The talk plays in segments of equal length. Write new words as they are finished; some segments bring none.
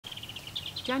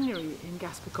January in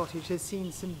Gasper Cottage has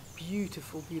seen some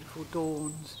beautiful, beautiful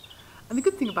dawns. And the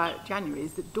good thing about January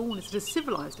is that dawn is at a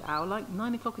civilised hour, like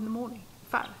 9 o'clock in the morning. In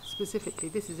fact, specifically,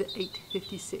 this is at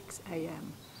 8:56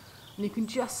 a.m. And you can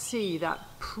just see that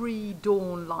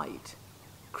pre-dawn light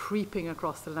creeping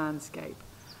across the landscape.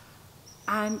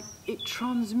 And it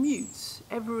transmutes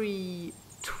every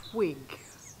twig,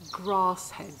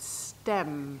 grass head,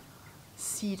 stem,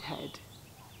 seed head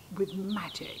with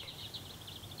magic.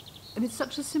 And it's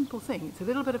such a simple thing. It's a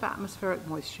little bit of atmospheric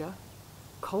moisture,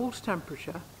 cold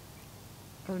temperature,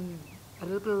 and a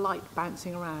little bit of light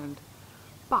bouncing around.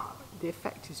 But the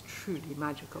effect is truly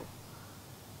magical.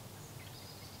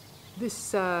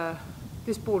 This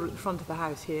border at the front of the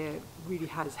house here really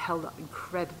has held up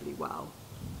incredibly well.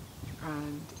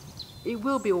 And it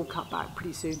will be all cut back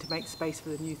pretty soon to make space for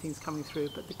the new things coming through.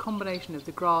 But the combination of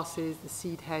the grasses, the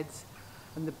seed heads,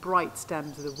 and the bright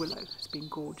stems of the willow has been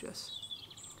gorgeous.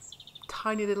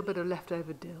 Tiny little bit of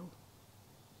leftover dill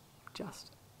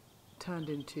just turned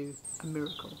into a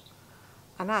miracle.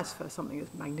 And as for something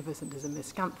as magnificent as a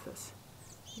miscanthus,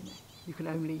 you can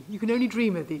only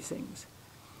dream of these things.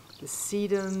 The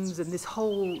sedums and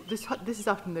this is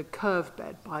up in the curved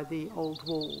bed by the old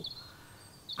wall,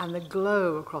 and the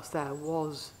glow across there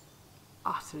was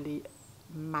utterly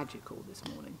magical this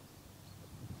morning.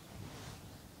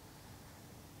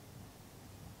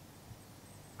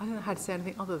 I don't know how to say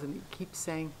anything other than it keeps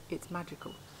saying it's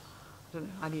magical. I don't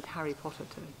know, I need Harry Potter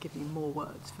to give me more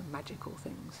words for magical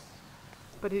things.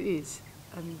 But it is.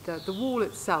 And the wall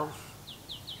itself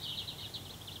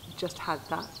just had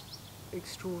that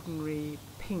extraordinary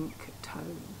pink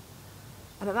tone.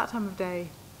 And at that time of day,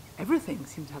 everything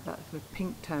seemed to have that sort of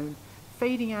pink tone,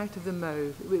 fading out of the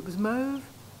mauve. It was mauve,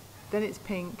 then it's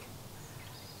pink,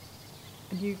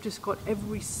 and you've just got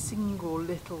every single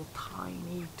little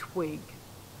tiny twig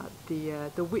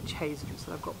at the witch hazels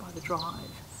that I've got by the drive.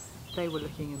 They were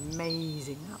looking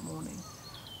amazing that morning.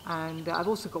 And I've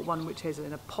also got one witch hazel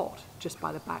in a pot just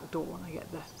by the back door, and I get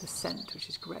the scent, which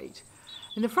is great.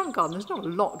 In the front garden, there's not a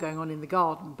lot going on in the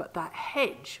garden, but that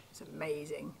hedge is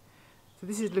amazing. So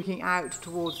this is looking out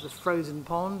towards the frozen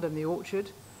pond and the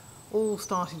orchard, all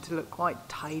starting to look quite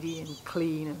tidy and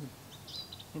clean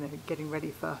and, getting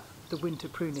ready for the winter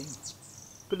pruning.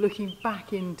 But looking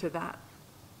back into that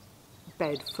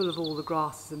bed full of all the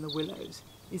grasses and the willows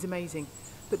is amazing.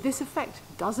 But this effect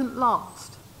doesn't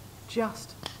last.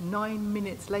 Just 9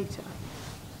 minutes later,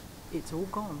 it's all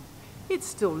gone. It's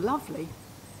still lovely,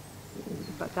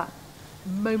 but that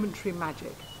momentary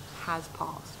magic has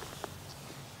passed.